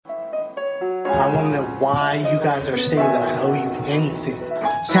I want to know why you guys are saying that I owe you anything.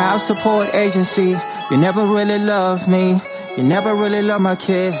 Child support agency, you never really loved me. You never really loved my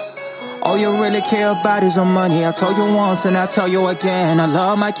kid. All you really care about is your money. I told you once and I'll tell you again. I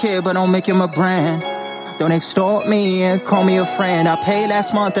love my kid, but don't make him a brand. Don't extort me and call me a friend. I paid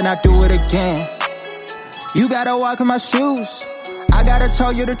last month and I do it again. You gotta walk in my shoes. I gotta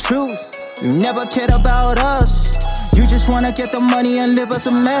tell you the truth. You never cared about us. You just wanna get the money and live us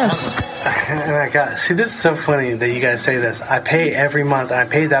a mess. See, this is so funny that you guys say this. I pay every month. I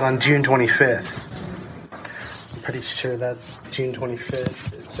paid that on June 25th. I'm pretty sure that's June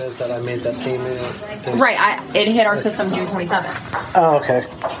 25th. It says that I made that payment. Right, it hit our system June 27th. Oh, okay.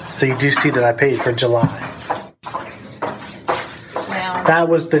 So you do see that I paid for July. Well, that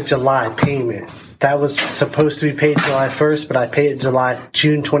was the July payment. That was supposed to be paid July 1st, but I paid it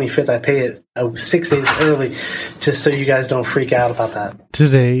June 25th. I paid it 6 days early, just so you guys don't freak out about that.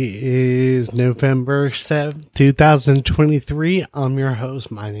 Today is November 7th, 2023. I'm your host.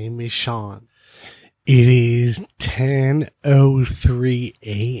 My name is Sean. It is 10:03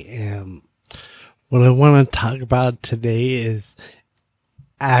 a.m. What I want to talk about today is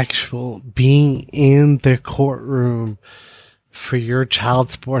actual being in the courtroom for your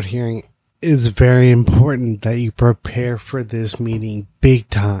child support hearing. It's very important that you prepare for this meeting big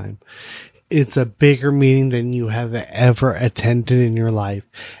time. It's a bigger meeting than you have ever attended in your life.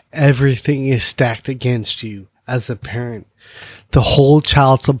 Everything is stacked against you as a parent. The whole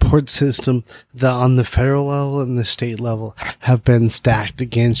child support system on the federal level and the state level have been stacked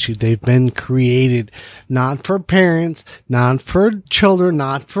against you. They've been created not for parents, not for children,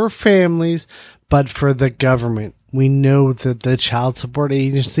 not for families, but for the government. We know that the child support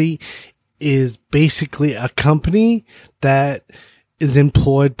agency is basically a company that is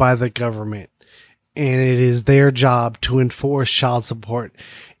employed by the government, and it is their job to enforce child support.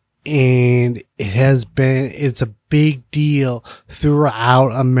 And it's a big deal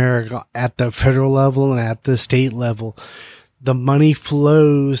throughout America at the federal level and at the state level. The money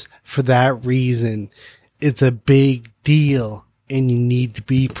flows for that reason. It's a big deal and you need to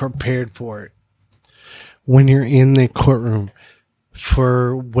be prepared for it. When you're in the courtroom,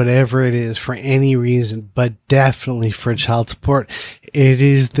 for whatever it is, for any reason, but definitely for child support, it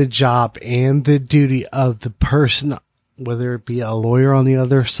is the job and the duty of the person, whether it be a lawyer on the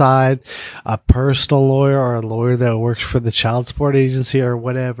other side, a personal lawyer, or a lawyer that works for the child support agency or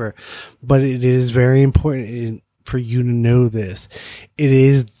whatever. But it is very important for you to know this. It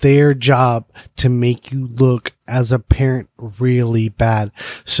is their job to make you look as a parent really bad.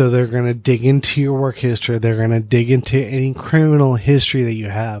 So they're going to dig into your work history. They're going to dig into any criminal history that you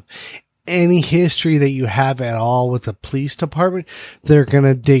have. Any history that you have at all with the police department, they're going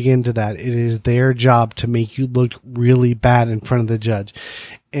to dig into that. It is their job to make you look really bad in front of the judge.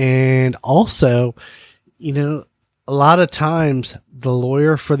 And also, a lot of times the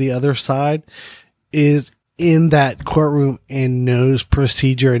lawyer for the other side is in that courtroom and knows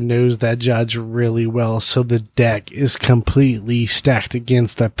procedure and knows that judge really well. So the deck is completely stacked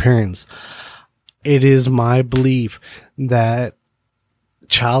against the parents. It is my belief that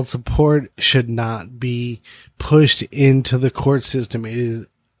child support should not be pushed into the court system. It is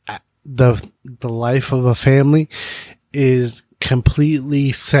the life of a family is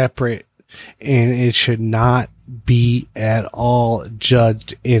completely separate, and it should not be at all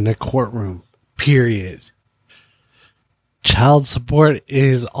judged in a courtroom, period. Child support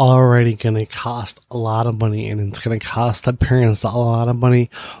is already going to cost a lot of money, and it's going to cost the parents a lot of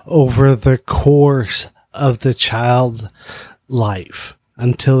money over the course of the child's life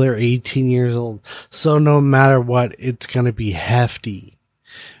until they're 18 years old. So no matter what, it's going to be hefty,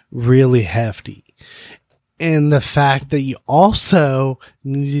 really hefty. And the fact that you also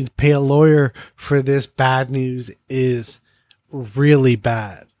need to pay a lawyer for this bad news is really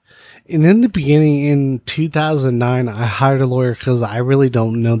bad. And in the beginning, in 2009, I hired a lawyer because I really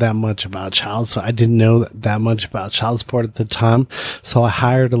don't know that much about child support. I didn't know that much about child support at the time. So I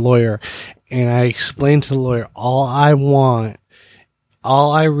hired a lawyer, and I explained to the lawyer, all I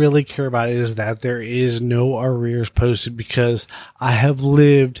really care about is that there is no arrears posted, because I have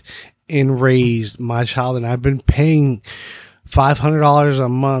lived and raised my child, and I've been paying $500 a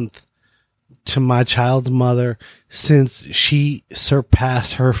month to my child's mother since she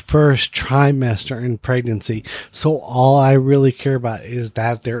surpassed her first trimester in pregnancy. So all I really care about is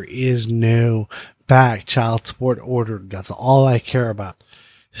that there is no back child support ordered. That's all I care about.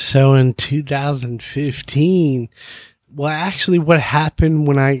 So in 2015, what happened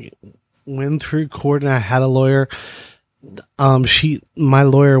when I went through court and I had a lawyer, my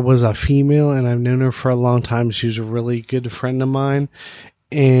lawyer was a female, and I've known her for a long time. She was a really good friend of mine,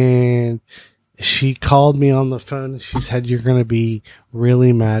 and she called me on the phone and she said, "You're going to be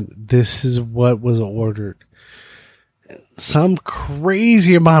really mad. This is what was ordered. Some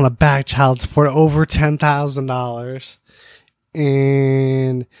crazy amount of back child support, over $10,000.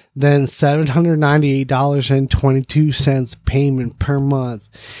 And then $798.22 payment per month.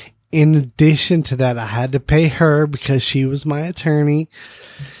 In addition to that, I had to pay her because she was my attorney.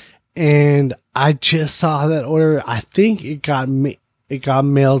 And I just saw that order. I think it got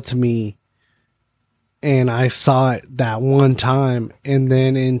mailed to me. And I saw it that one time. And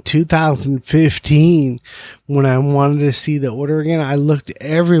then in 2015, when I wanted to see the order again, I looked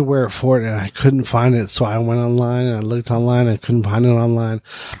everywhere for it and I couldn't find it. So I went online and I looked online and I couldn't find it online.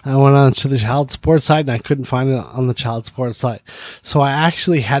 I went on to the child support site and I couldn't find it on the child support site. So I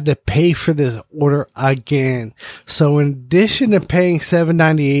actually had to pay for this order again. So in addition to paying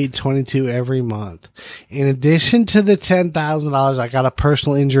 $798.22 every month, in addition to the $10,000, I got a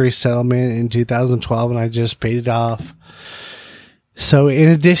personal injury settlement in 2012 and I just paid it off. So in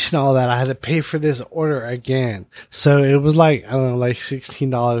addition to all that, I had to pay for this order again. So it was like, I don't know, like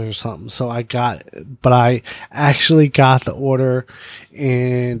 $16 or something. So I actually got the order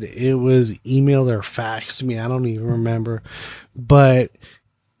and it was emailed or faxed to me. I don't even remember. But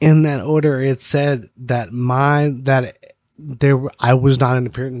in that order, it said that I was not an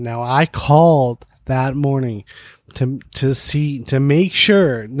appearance. Now I called that morning to make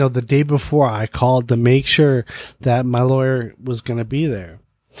sure, no, the day before I called to make sure that my lawyer was going to be there.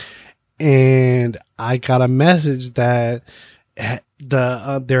 And I got a message that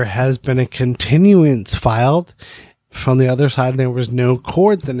there has been a continuance filed from the other side and there was no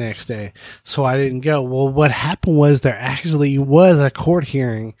court the next day. So I didn't go. Well, what happened was there actually was a court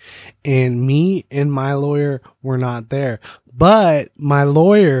hearing and me and my lawyer were not there, but my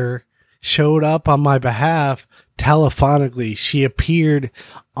lawyer showed up on my behalf telephonically. She appeared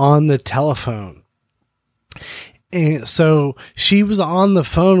on the telephone. And so she was on the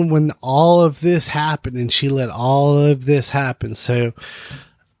phone when all of this happened and she let all of this happen. So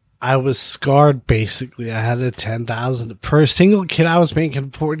I was scarred basically. I had a $10,000 for a single kid. I was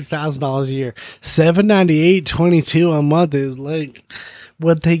making $40,000 a year. $798.22 a month is like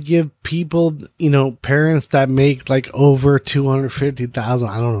what they give people, parents that make like over $250,000.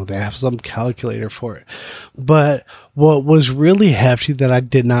 I don't know. They have some calculator for it. But what was really hefty that I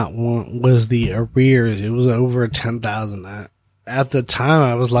did not want was the arrears. It was over $10,000. At the time,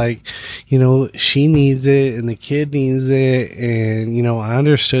 I was like, she needs it and the kid needs it. And, I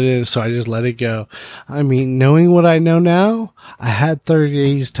understood it. So I just let it go. I mean, knowing what I know now, I had 30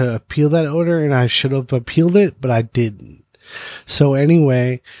 days to appeal that order and I should have appealed it, but I didn't. So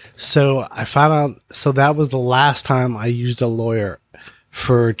anyway, so I found out, so that was the last time I used a lawyer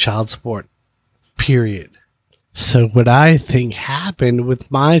for child support, period. So what I think happened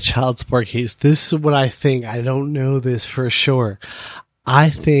with my child support case, this is what I think. I don't know this for sure. I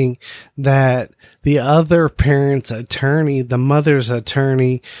think that the other parent's attorney, the mother's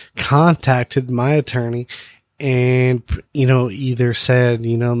attorney, contacted my attorney and, either said,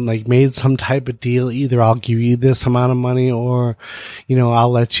 like made some type of deal. Either I'll give you this amount of money or, I'll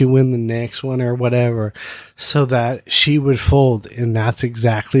let you win the next one or whatever, so that she would fold. And that's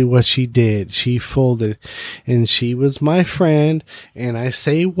exactly what she did. She folded and she was my friend. And I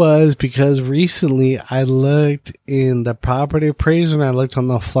say was because recently I looked in the property appraiser and I looked on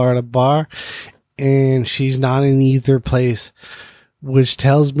the Florida bar and she's not in either place, which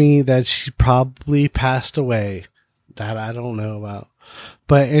tells me that she probably passed away. That I don't know about.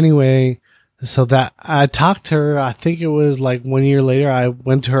 But anyway, so that I talked to her, I think it was like 1 year later, I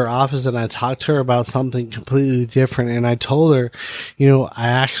went to her office and I talked to her about something completely different. And I told her, I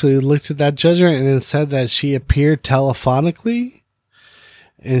actually looked at that judgment and it said that she appeared telephonically.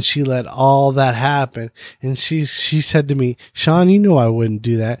 And she let all that happen. And she said to me, Sean, I wouldn't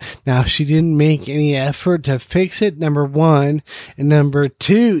do that. Now, she didn't make any effort to fix it, number one. And number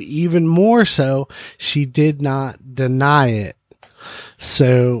two, even more so, she did not deny it.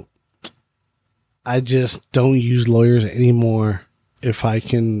 So I just don't use lawyers anymore if I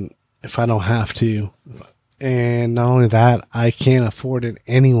don't have to. And not only that, I can't afford it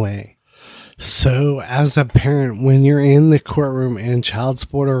anyway. So as a parent, when you're in the courtroom and child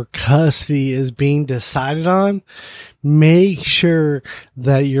support or custody is being decided on, make sure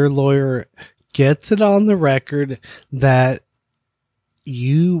that your lawyer gets it on the record that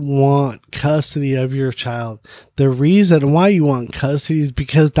you want custody of your child. The reason why you want custody is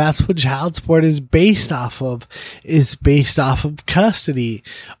because that's what child support is based off of. It's based off of custody.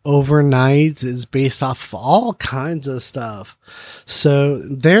 Overnights is based off of all kinds of stuff. So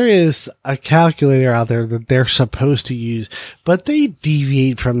there is a calculator out there that they're supposed to use, but they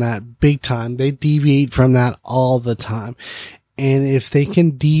deviate from that big time. They deviate from that all the time. And if they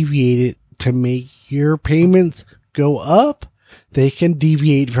can deviate it to make your payments go up, they can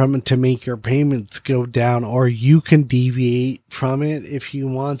deviate from it to make your payments go down, or you can deviate from it if you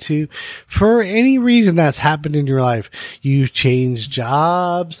want to for any reason that's happened in your life. You change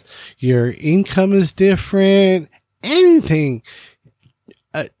jobs, your income is different, anything.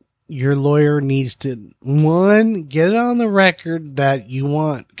 Your lawyer needs to, one, get it on the record that you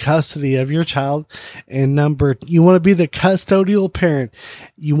want custody of your child, and number, you want to be the custodial parent.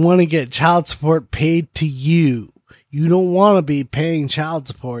 You want to get child support paid to you. You don't want to be paying child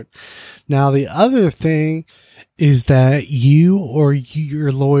support. Now, the other thing is that you or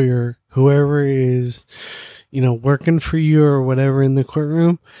your lawyer, whoever is, working for you or whatever in the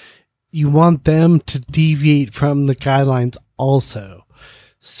courtroom, you want them to deviate from the guidelines also.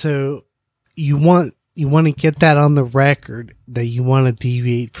 So you want to get that on the record that you want to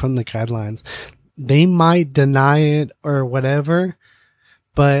deviate from the guidelines. They might deny it or whatever,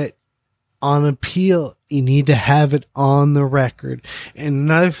 but on appeal, you need to have it on the record. And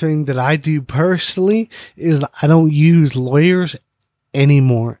another thing that I do personally is I don't use lawyers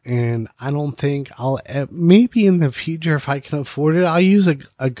anymore. And I don't think maybe in the future, if I can afford it, I'll use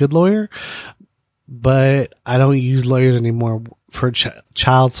a good lawyer, but I don't use lawyers anymore for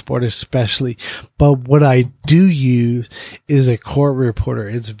child support especially. But what I do use is a court reporter.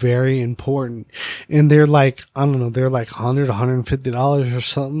 It's very important. And they're like, I don't know, they're like $100, $150 or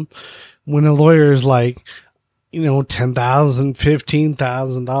something. When a lawyer is like, $10,000,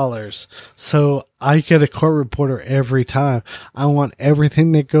 $15,000. So I get a court reporter every time. I want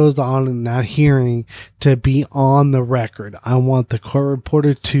everything that goes on in that hearing to be on the record. I want the court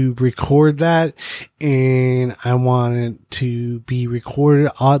reporter to record that, and I want it to be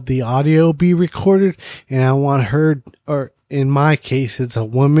recorded, the audio be recorded, and I want her, or in my case, it's a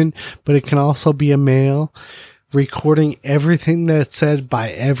woman, but it can also be a male, recording everything that's said by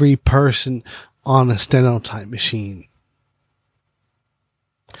every person on a stenotype machine.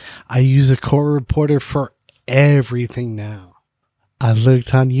 I use a court reporter for everything now. I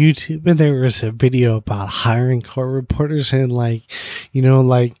looked on YouTube and there was a video about hiring court reporters, and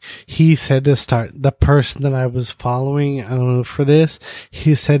he said to start, the person that I was following, I don't know, for this,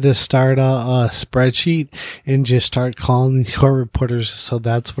 he said to start a spreadsheet and just start calling these court reporters. So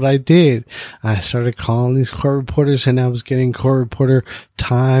that's what I did. I started calling these court reporters, and I was getting court reporter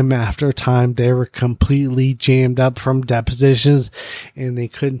time after time. They were completely jammed up from depositions and they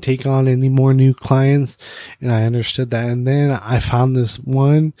couldn't take on any more new clients. And I understood that. And then I found this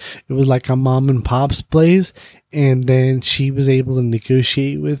one. It was like a mom and pop's place, and then she was able to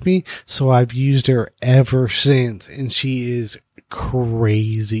negotiate with me, so I've used her ever since, and she is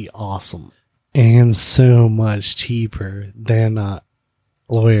crazy awesome and so much cheaper than a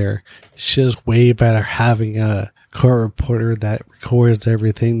lawyer. It's just way better having a court reporter that records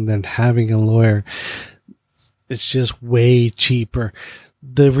everything than having a lawyer. It's just way cheaper.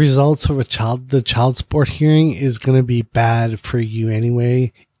 The results of the child support hearing is going to be bad for you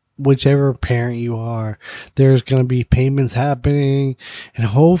anyway. Whichever parent you are, there's going to be payments happening, and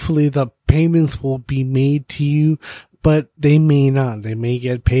hopefully the payments will be made to you, but they may not. They may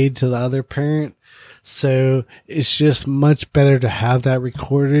get paid to the other parent. So it's just much better to have that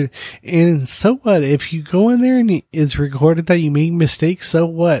recorded. And so what? If you go in there and it's recorded that you make mistakes, so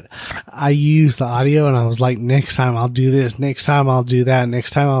what? I used the audio and I was like, next time I'll do this. Next time I'll do that.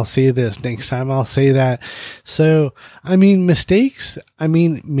 Next time I'll say this. Next time I'll say that. So, mistakes,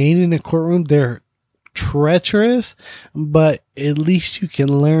 made in a courtroom, they're treacherous, but at least you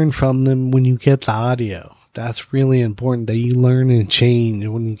can learn from them when you get the audio. That's really important, that you learn and change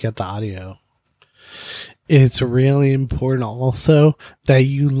when you get the audio. It's really important also that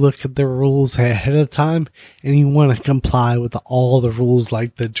you look at the rules ahead of time and you want to comply with all the rules,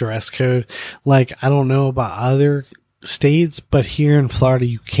 like the dress code. Like, I don't know about other states, but here in Florida,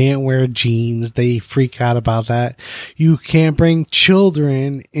 you can't wear jeans. They freak out about that. You can't bring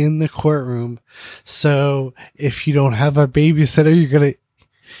children in the courtroom. So if you don't have a babysitter, you're going to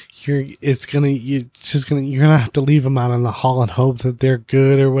have to leave them out in the hall and hope that they're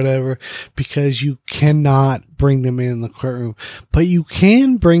good or whatever, because you cannot bring them in the courtroom. But you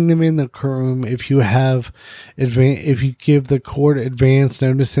can bring them in the courtroom if you give the court advance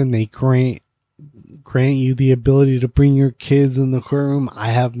notice and they grant grant you the ability to bring your kids in the courtroom. I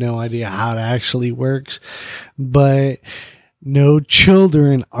have no idea how it actually works, but no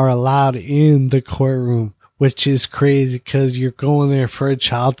children are allowed in the courtroom, which is crazy because you're going there for a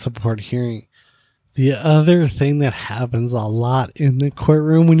child support hearing. The other thing that happens a lot in the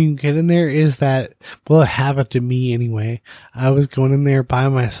courtroom when you get in there is that, well, it happened to me anyway. I was going in there by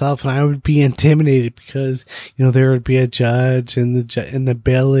myself and I would be intimidated because, there would be a judge and the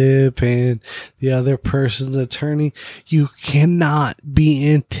bailiff and the other person's attorney. You cannot be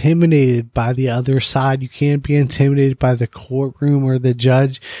intimidated by the other side. You can't be intimidated by the courtroom or the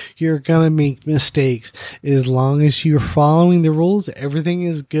judge. You're going to make mistakes. As long as you're following the rules, everything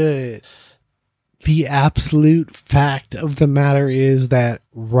is good. The absolute fact of the matter is that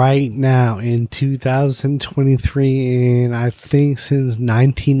right now in 2023, and I think since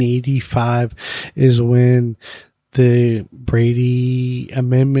 1985 is when the Brady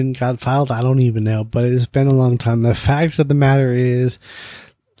Amendment got filed. I don't even know, but it's been a long time. The fact of the matter is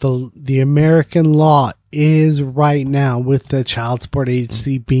the American law is right now with the child support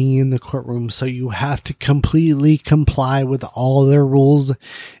agency being in the courtroom. So you have to completely comply with all their rules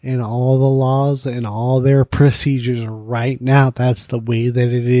and all the laws and all their procedures right now. That's the way that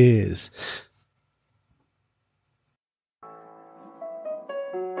it is.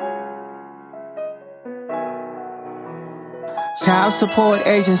 Child support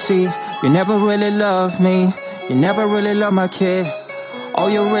agency, you never really loved me. You never really loved my kid. All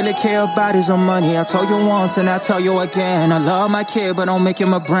you really care about is your money. I told you once and I tell you again. I love my kid, but don't make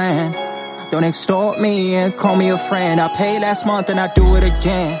him a brand. Don't extort me and call me a friend. I paid last month and I do it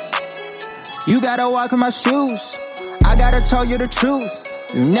again. You gotta walk in my shoes. I gotta tell you the truth.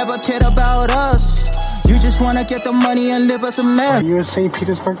 You never cared about us. You just wanna get the money and live us a mess. Are you a St.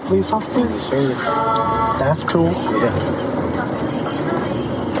 Petersburg police officer? Sure. That's cool. Yeah.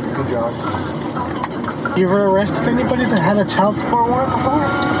 Good job. You ever arrested anybody that had a child support warrant before? I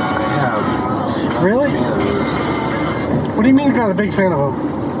have. Really? What do you mean you're not a big fan of them?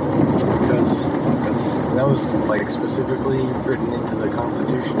 Because that was specifically written into the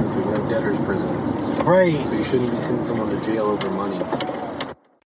Constitution to no debtor's prison. Right. So you shouldn't be sending someone to jail over money.